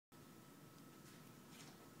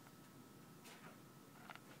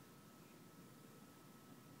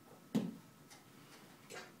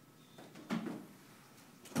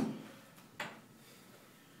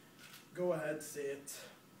ahead, say it.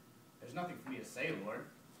 There's nothing for me to say, Lord.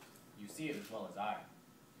 You see it as well as I.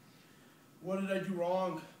 What did I do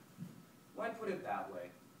wrong? Why put it that way?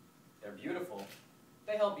 They're beautiful,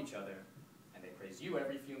 they help each other, and they praise you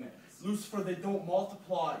every few minutes. Lucifer, they don't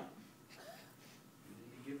multiply.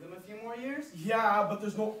 You give them a few more years? Yeah, but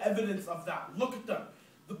there's no evidence of that. Look at them.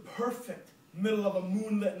 The perfect middle of a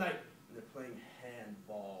moonlit night. And they're playing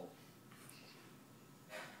handball.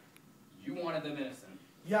 You wanted them innocent.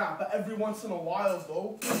 Yeah, but every once in a while,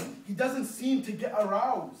 though, he doesn't seem to get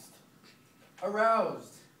aroused.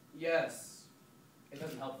 Aroused, yes. It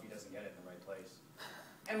doesn't help if he doesn't get it in the right place.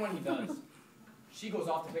 And when he does, she goes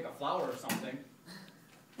off to pick a flower or something.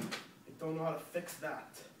 I don't know how to fix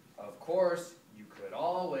that. Of course, you could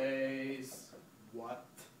always. What?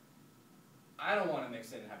 I don't want to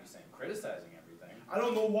mix in and have you saying criticizing everything. I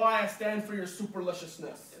don't know why I stand for your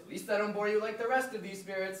superliciousness. At least I don't bore you like the rest of these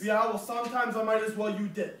spirits. Yeah, well, sometimes I might as well you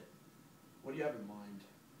did. What do you have in mind?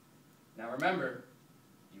 Now remember,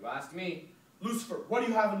 you asked me. Lucifer, what do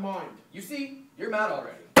you have in mind? You see, you're mad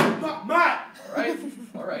already. I'm not mad! Alright,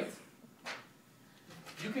 alright.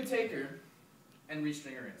 You could take her and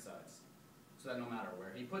restring her insides, so that no matter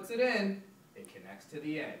where he puts it in, it connects to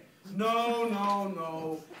the egg. No, no,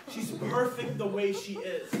 no. She's perfect the way she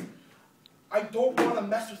is. I don't want to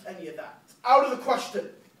mess with any of that. It's out of the question.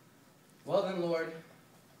 Well then, Lord,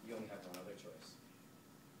 you only have one other choice.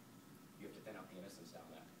 You have to thin out the innocence down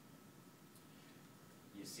there.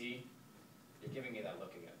 You see, you're giving me that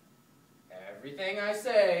look again. Everything I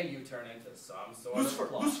say, you turn into some sort Lucifer, of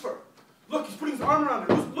plot. Lucifer. Look, he's putting his arm around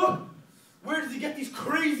her. Look. Where does he get these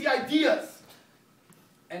crazy ideas?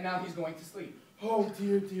 And now he's going to sleep. Oh,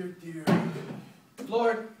 dear, dear, dear.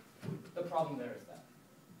 Lord, the problem there is that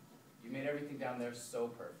you made everything down there so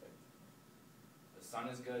perfect. The sun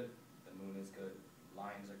is good, the moon is good,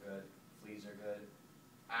 lions are good, fleas are good,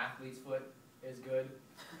 athlete's foot is good.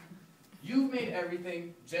 You've made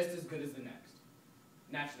everything just as good as the next.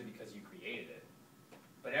 Naturally because you created it.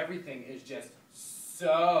 But everything is just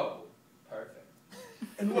so perfect.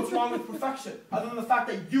 And what's wrong with perfection, other than the fact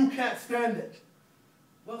that you can't stand it?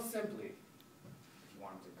 Well, simply, if you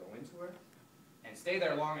want him to go into her and stay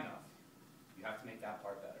there long enough, you have to make that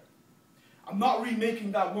part better. I'm not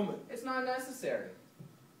remaking that woman. It's not necessary.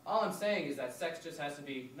 All I'm saying is that sex just has to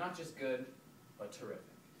be not just good, but terrific.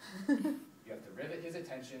 You have to rivet his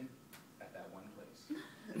attention at that one place.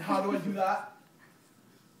 And how do I do that?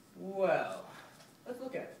 Well, let's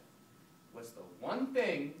look at it. What's the one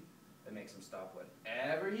thing that makes him stop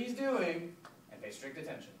whatever he's doing and pay strict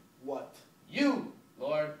attention? What? You,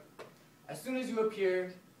 Lord. As soon as you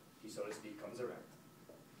appear, he, so to speak, comes erect.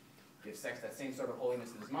 Give sex that same sort of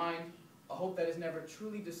holiness in his mind, a hope that is never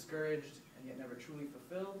truly discouraged and yet never truly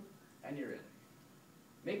fulfilled, and you're in.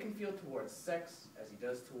 Make him feel towards sex as he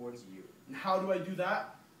does towards you. And how do I do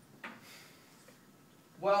that?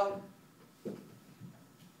 Well,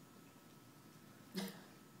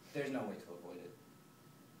 there's no way to avoid it.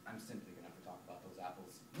 I'm simply going to have to talk about those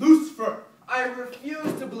apples. Lucifer! I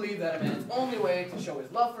refuse to believe that a man's only way to show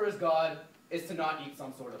his love for his God is to not eat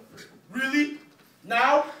some sort of fruit. Really?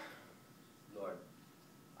 Now? Lord,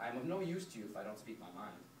 I am of no use to you if I don't speak my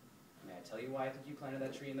mind. May I tell you why I think you planted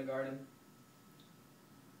that tree in the garden?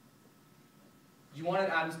 You wanted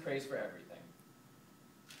Adam's praise for everything.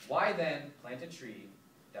 Why then plant a tree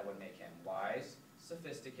that would make him wise,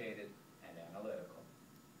 sophisticated, and analytical?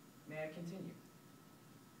 May I continue?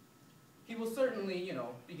 He will certainly,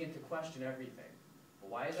 begin to question everything. But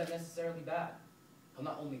why is that necessarily bad? He'll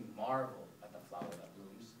not only marvel at the flower that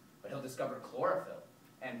blooms, but he'll discover chlorophyll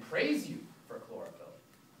and praise you for chlorophyll.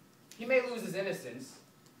 He may lose his innocence,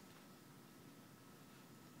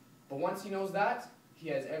 but once he knows that, he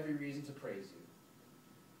has every reason to praise you.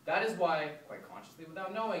 That is why, quite consciously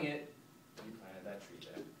without knowing it, you planted that tree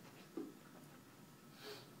there.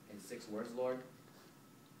 In 6 words, Lord,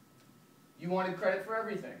 you wanted credit for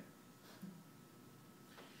everything.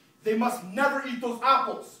 They must never eat those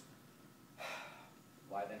apples.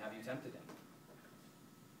 Why then have you tempted him?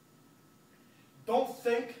 Don't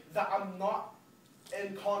think that I'm not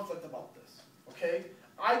in conflict about this, okay?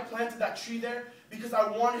 I planted that tree there because I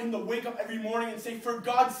wanted him to wake up every morning and say, for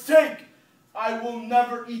God's sake, I will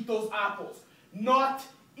never eat those apples. Not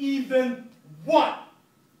even one.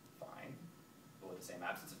 Fine. But with the same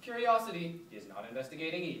absence of curiosity, he is not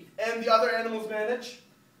investigating Eve. And the other animals manage?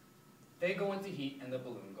 They go into heat and the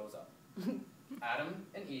balloon goes up. Adam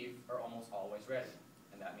and Eve are almost always ready,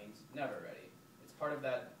 and that means never ready. It's part of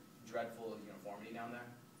that dreadful uniformity down there.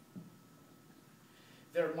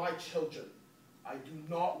 They're my children. I do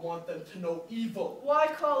not want them to know evil. Why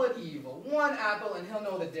call it evil? One apple and he'll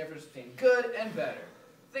know the difference between good and better.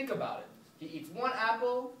 Think about it. He eats one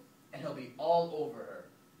apple, and he'll be all over her.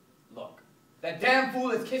 Look, that damn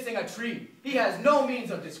fool is kissing a tree. He has no means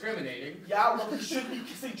of discriminating. Yeah, well, he should be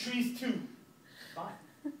kissing trees too. Fine.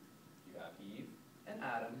 You have Eve and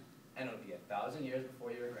Adam, and it'll be 1,000 years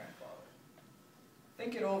before your grandfather.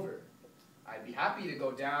 Think it over. I'd be happy to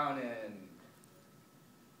go down and...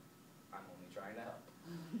 I'm only trying to help.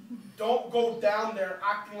 Don't go down there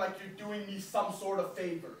acting like you're doing me some sort of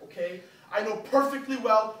favor, okay? I know perfectly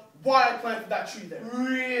well why I planted that tree there.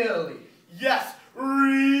 Really? Yes,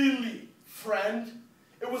 really, friend.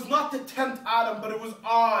 It was not to tempt Adam, but it was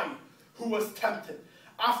I who was tempted.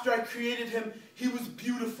 After I created him, he was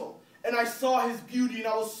beautiful, and I saw his beauty, and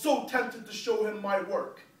I was so tempted to show him my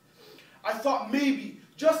work. I thought maybe,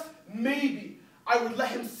 just maybe, I would let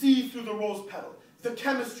him see through the rose petal, the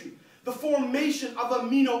chemistry, the formation of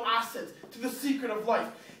amino acids to the secret of life.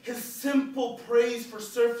 His simple praise for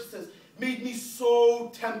surfaces made me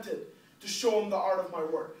so tempted to show him the art of my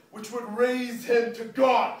work, which would raise him to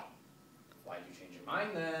God. Why'd you change your mind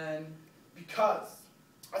then? Because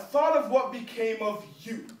I thought of what became of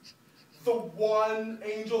you, the one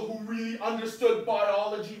angel who really understood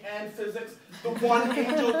biology and physics, the one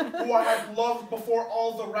angel who I had loved before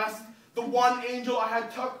all the rest, the one angel I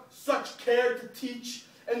had took such care to teach.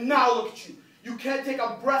 And now look at you. You can't take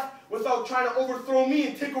a breath without trying to overthrow me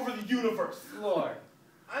and take over the universe. Lord,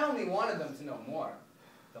 I only wanted them to know more.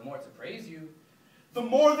 The more to praise you. The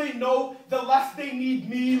more they know, the less they need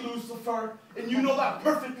me, Lucifer. And you know that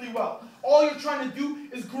perfectly well. All you're trying to do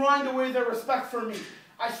is grind away their respect for me.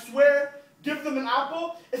 I swear, give them an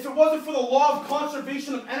apple. If it wasn't for the law of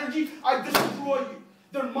conservation of energy, I'd destroy you.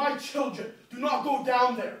 They're my children. Do not go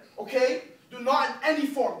down there, okay? Do not in any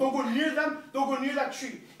form. Don't go near them. Don't go near that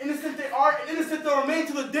tree. Innocent they are, and innocent they'll remain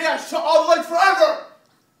till the day I shut all the lights forever.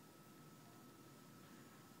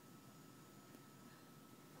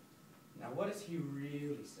 Now what is he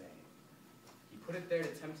really saying? He put it there to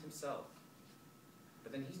tempt himself.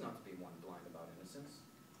 But then he's not to be one blind about innocence.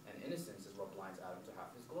 And innocence is what blinds Adam to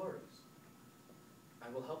half his glories.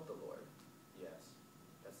 I will help the Lord. Yes,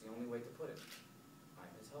 that's the only way to put it.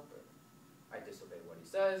 I'm his helper. I disobey what he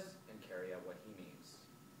says and carry out what he means.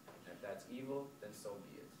 And if that's evil, then so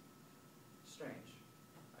be it. Strange.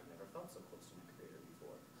 I've never felt so close to my Creator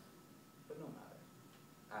before. But no matter.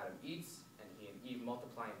 Adam eats, and he and Eve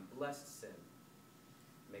multiply in blessed sin.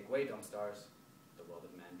 Make way, dumb stars.